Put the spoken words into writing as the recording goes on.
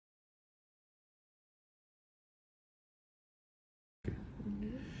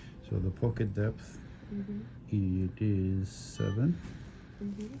So the pocket depth, it is 7,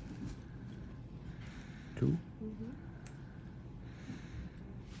 2,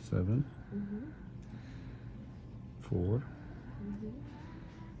 7, 4,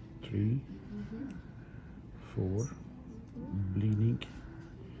 3, 4, bleeding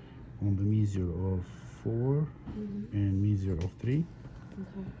on the measure of 4 and measure of 3.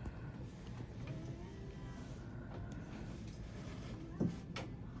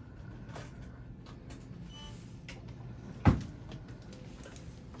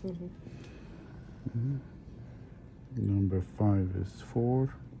 Number 5 is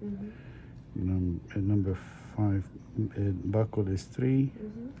 4. Number 5 buckle is 3.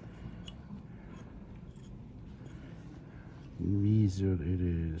 Measure it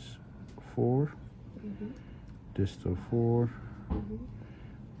is 4. Distal 4.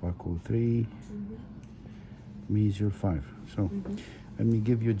 Buckle 3. Measure 5. So let me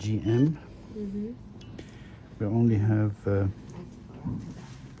give you GM. We only have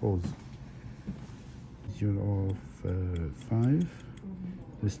pause. Measure of 5.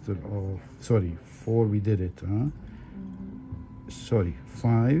 Distal of, sorry, 4 we did it, huh? Sorry,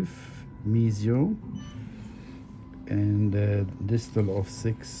 5 mesio and distal of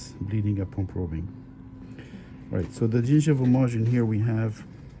 6 bleeding upon probing. Right, so the gingival margin here we have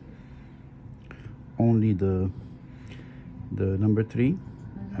only the number 3,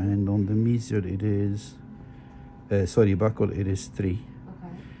 and on the mesio it is sorry, buckle it is 3,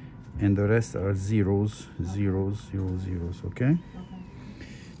 and the rest are zeros, zeros, zeros, zeros. Okay.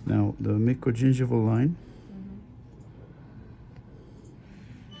 Now the microgingival line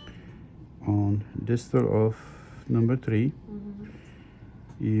on distal of number 3,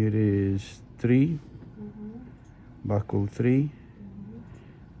 it is 3, buckle 3,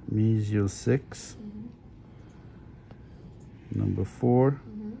 mesial 6, number 4,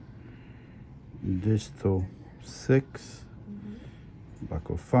 distal 6,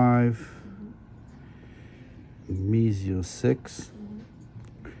 buckle 5, mesial 6,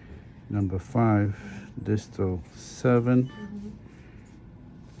 number 5, distal 7,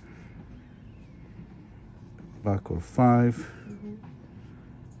 buckle 5,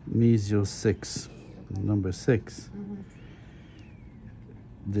 mesial 6, number 6,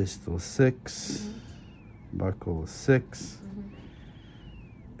 distal 6, buckle 6,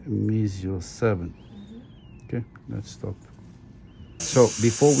 mesial 7. Okay, let's stop. So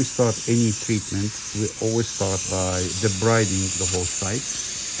before we start any treatment, we always start by debriding the whole site.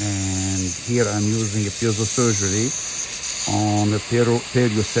 And here I'm using a piezo surgery on a perio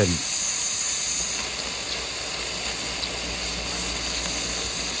setting.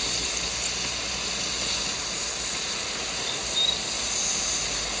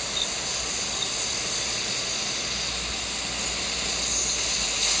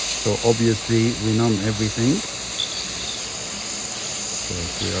 So obviously we numb everything. So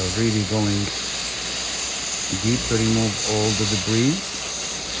we are really going deep to remove all the debris.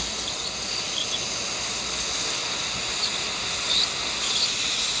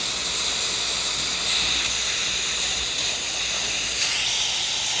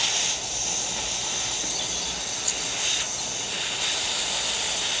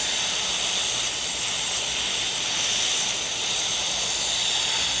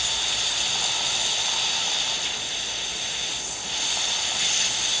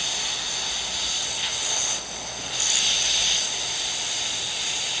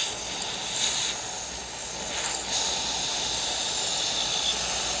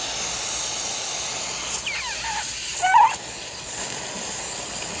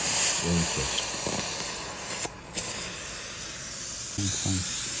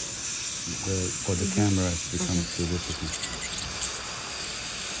 For the camera it becomes too difficult.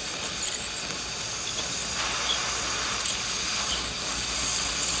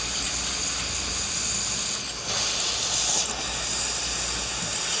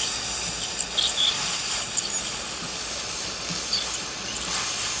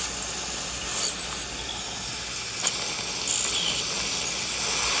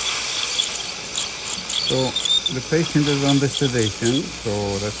 So the patient is under sedation,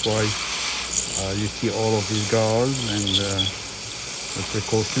 so that's why you see all of these gauze and the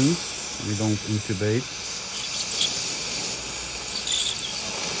precautions. We don't intubate.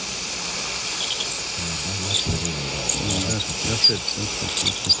 That's it.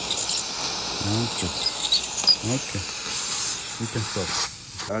 Okay. We can stop.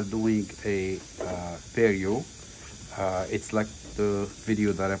 We are doing a perio. It's like the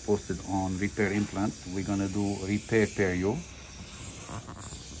video that I posted on repair implant. We're gonna do repair perio.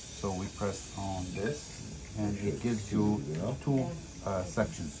 So we press on this and it gives you two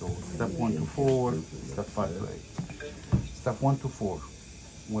sections. So step 1 to 4, step 5 to 8. Step 1 to 4,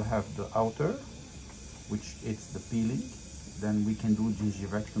 we have the outer, which it's the peeling. Then we can do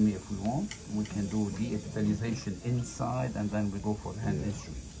gingivectomy if we want. We can do de-epithelialization inside, and then we go for hand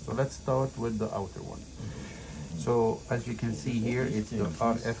instrument. So let's start with the outer one. So as you can see here, it's the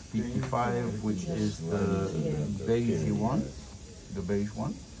RFPT5, which is the beige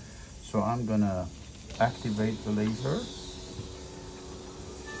one, So I'm gonna activate the laser,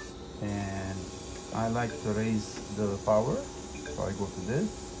 and I like to raise the power. So I go to this,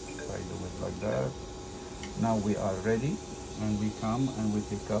 so I do it like that. Now we are ready, and we come and we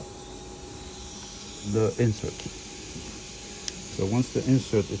pick up the insert. So once the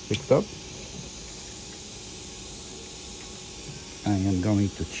insert is picked up, I am going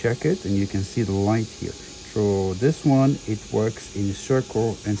to check it, and you can see the light here. So this one, it works in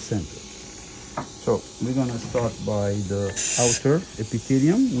circle and center. So we're gonna start by the outer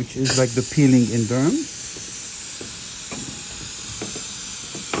epithelium, which is like the peeling in derm.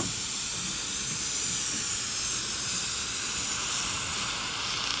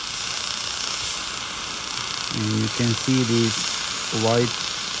 And you can see this white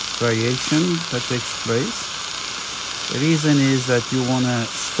striation that takes place. The reason is that you want to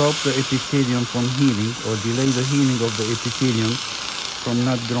stop the epithelium from healing, or delay the healing of the epithelium from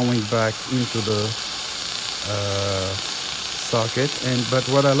not growing back into the socket. But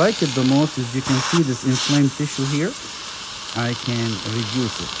what I like it the most is you can see this inflamed tissue here. I can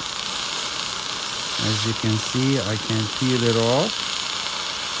reduce it. As you can see, I can peel it off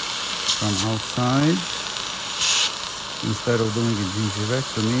from outside. Instead of doing a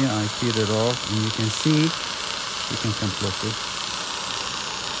gingivectomy, I peel it off, and you can see, you can come closer,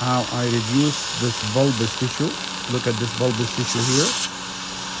 how I reduce this bulbous tissue. Look at this bulbous tissue here.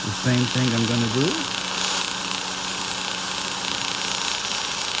 The same thing I'm going to do.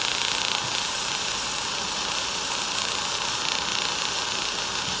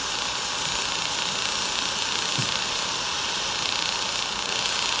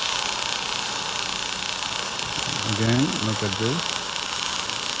 Again, look at this.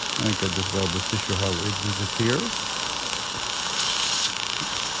 Look at this bulbous tissue, how it disappears.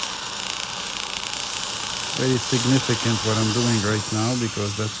 Very significant what I'm doing right now,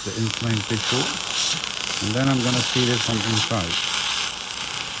 because that's the inflamed tissue. And then I'm going to peel it from inside.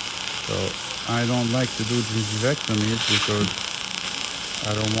 So I don't like to do gingivectomies because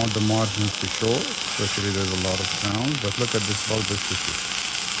I don't want the margins to show, especially there's a lot of sound. But look at this bulbous tissue.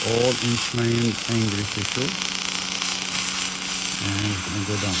 All inflamed, angry tissue. And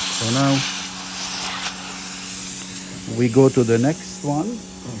go down. So now we go to the next one.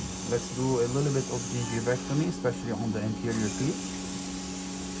 Let's do a little bit of gingivectomy, especially on the anterior teeth.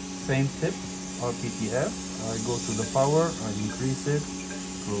 Same tip, RPTF. I go to the power, I increase it,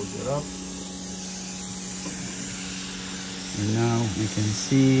 close it up. And now you can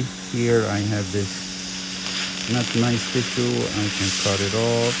see here I have this not nice tissue. I can cut it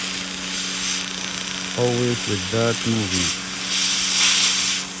off, always with that movement.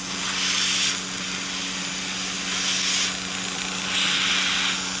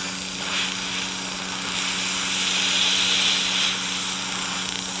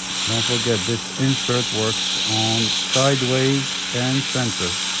 Don't forget, this insert works on sideways and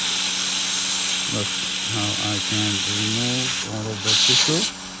center. Look how I can remove all of the tissue.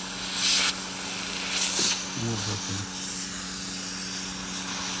 Move the thing.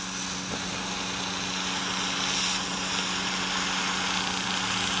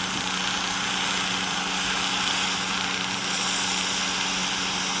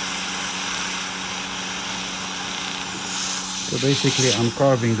 So basically I'm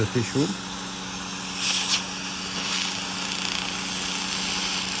carving the tissue.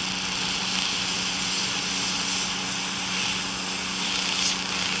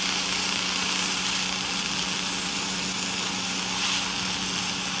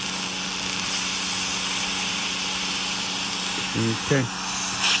 Okay,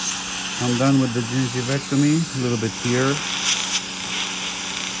 I'm done with the gingivectomy. A little bit here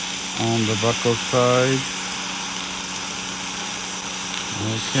on the buccal side.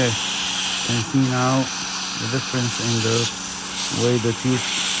 Okay, you can see now the difference in the way the teeth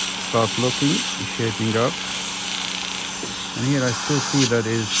start looking, shaping up. And here I still see that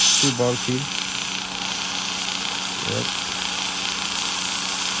is too bulky. Yep.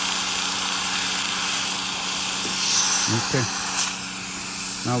 Okay,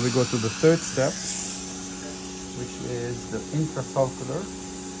 now we go to the third step, which is the intrasulcular.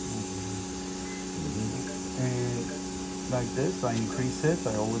 And like this, I increase it.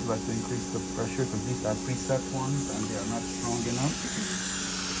 I always like to increase the pressure because these are preset ones and they are not strong enough.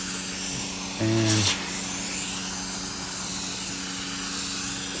 And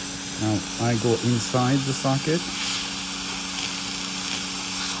now I go inside the socket.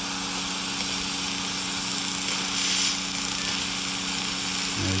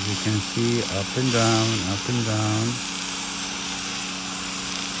 As you can see, up and down, up and down.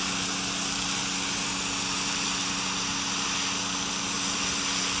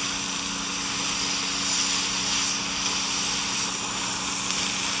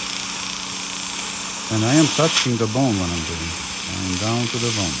 And I am touching the bone when I'm doing it. I'm down to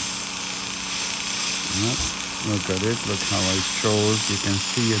the bone. Yep. Look at it. Look how I chose. You can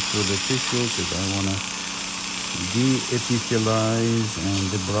see it through the tissue because I want to de-epithelialize and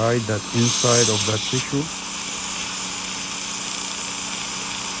debride that inside of that tissue.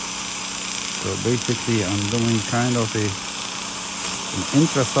 So basically I'm doing kind of an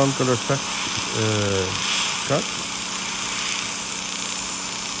intracellular cut.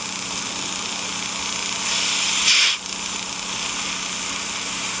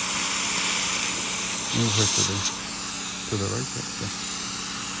 Move her to the right. Okay.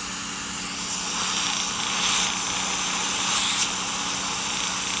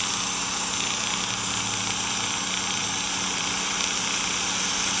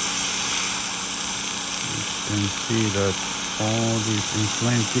 You can see that all this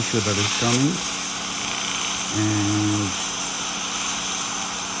inflamed tissue that is coming, and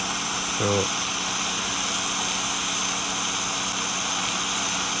so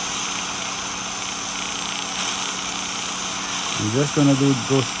I'm just gonna do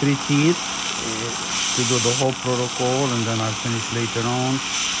those 3 teeth to do the whole protocol, and then I'll finish later on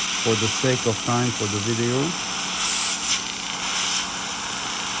for the sake of time for the video.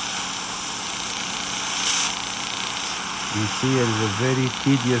 You see, it is a very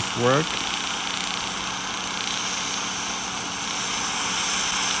tedious work.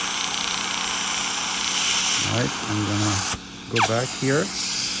 Alright, I'm gonna go back here,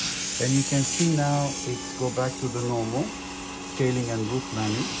 and you can see now it's go back to the normal scaling and root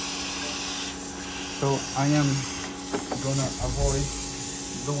planning. So I am gonna avoid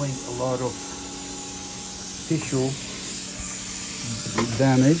doing a lot of tissue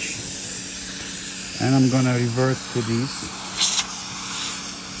damage, and I'm gonna revert to these.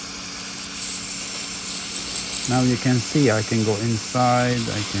 Now you can see I can go inside,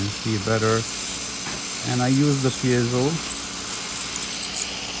 I can see better, and I use the piezo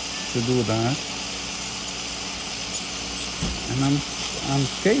to do that. And I'm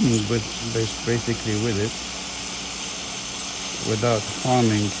scaling with basically with it without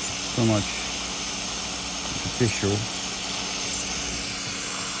harming so much the tissue.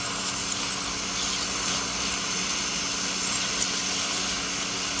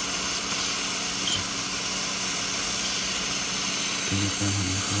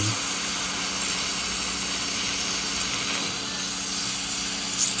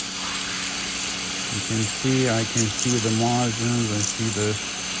 You can see, I can see the margins, I see the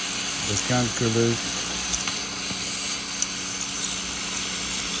calculus.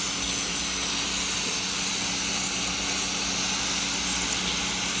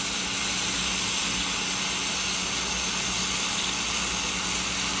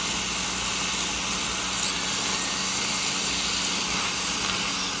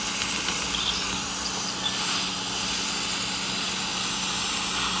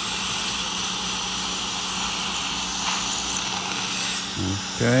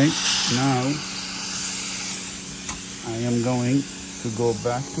 Okay, now I am going to go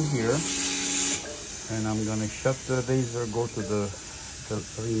back to here, and I'm going to shut the laser, go to the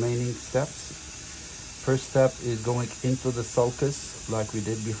remaining steps. First step is going into the sulcus like we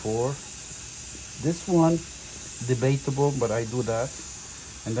did before. This one, debatable, but I do that.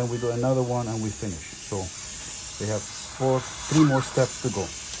 And then we do another one and we finish. So we have 3 more steps to go.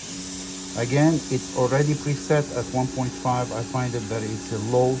 Again, it's already preset at 1.5. I find it that it's a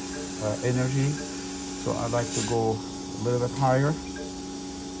low energy, so I like to go a little bit higher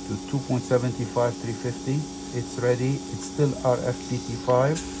to 2.75, 350. It's ready. It's still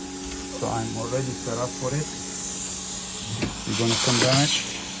RFPT5, so I'm already set up for it. We're gonna come back.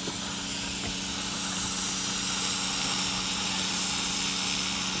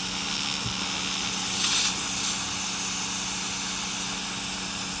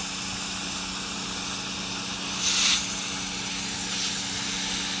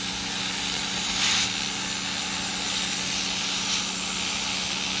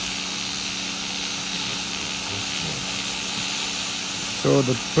 So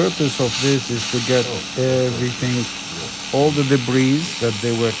the purpose of this is to get everything, all the debris that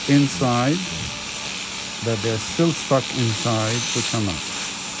they were inside, that they're still stuck inside, to come out.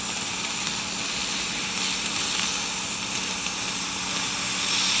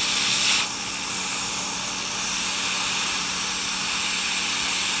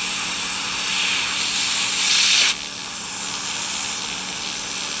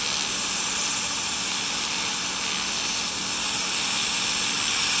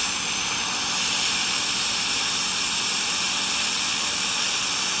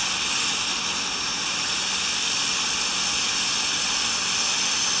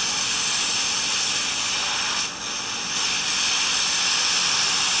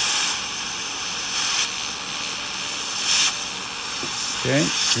 Okay,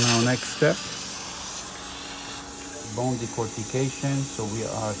 now next step, bone decortication. So we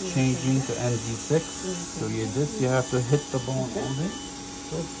are changing to NG6. So you have to hit the bone only.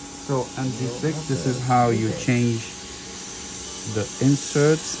 So NG6, this is how you change the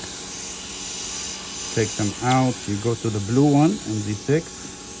inserts. Take them out, you go to the blue one, NG6.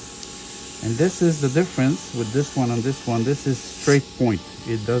 And this is the difference with this one and this one. This is straight point.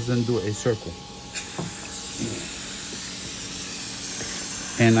 It doesn't do a circle.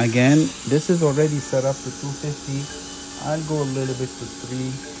 And again, this is already set up to 250. I'll go a little bit to 3.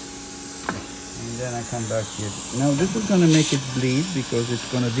 And then I come back here. Now this is going to make it bleed because it's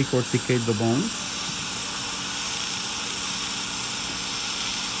going to decorticate the bone.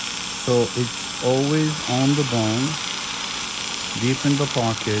 So it's always on the bone, deep in the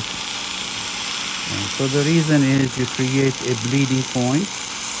pocket. And so the reason is you create a bleeding point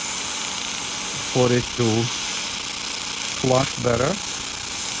for it to flush better.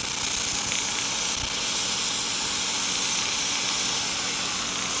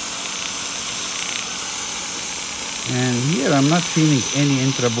 And here I'm not feeling any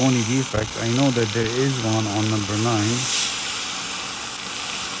intrabony defect. I know that there is one on number 9.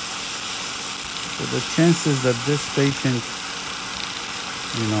 So the chances that this patient,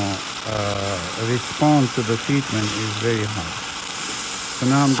 respond to the treatment is very high. So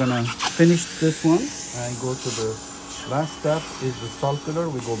now I'm gonna finish this one. I go to the last step is the sulcular.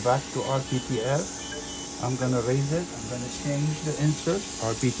 We go back to RPTF. I'm gonna raise it. I'm gonna change the insert.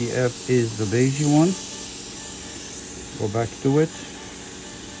 RPTF is the beige one. Go back to it,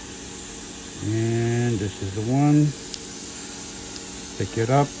 and this is the one. Pick it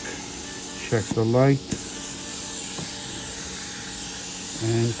up, check the light,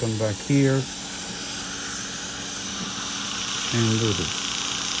 and come back here and do this.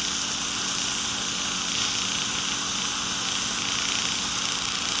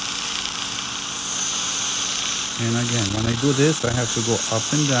 And again, when I do this, I have to go up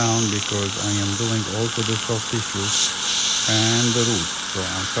and down because I am doing also the soft tissue and the roots. So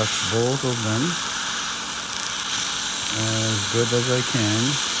I'll touch both of them as good as I can.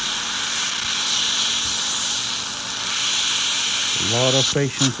 A lot of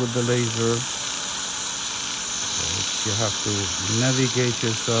patience with the laser. So you have to navigate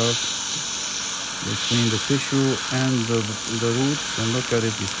yourself between the tissue and the roots, and look at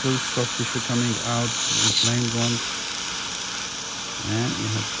it, you still soft tissue coming out, inflamed ones, and you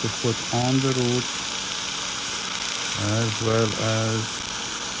have to put on the roots as well as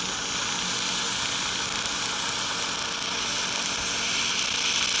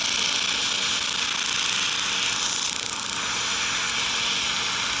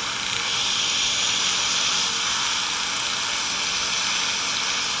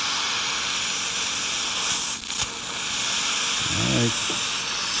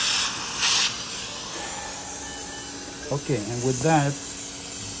okay, and with that,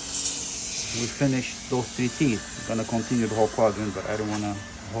 we finished those 3 teeth. I'm gonna continue the whole quadrant, but I don't wanna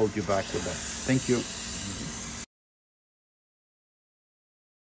hold you back with that. Thank you.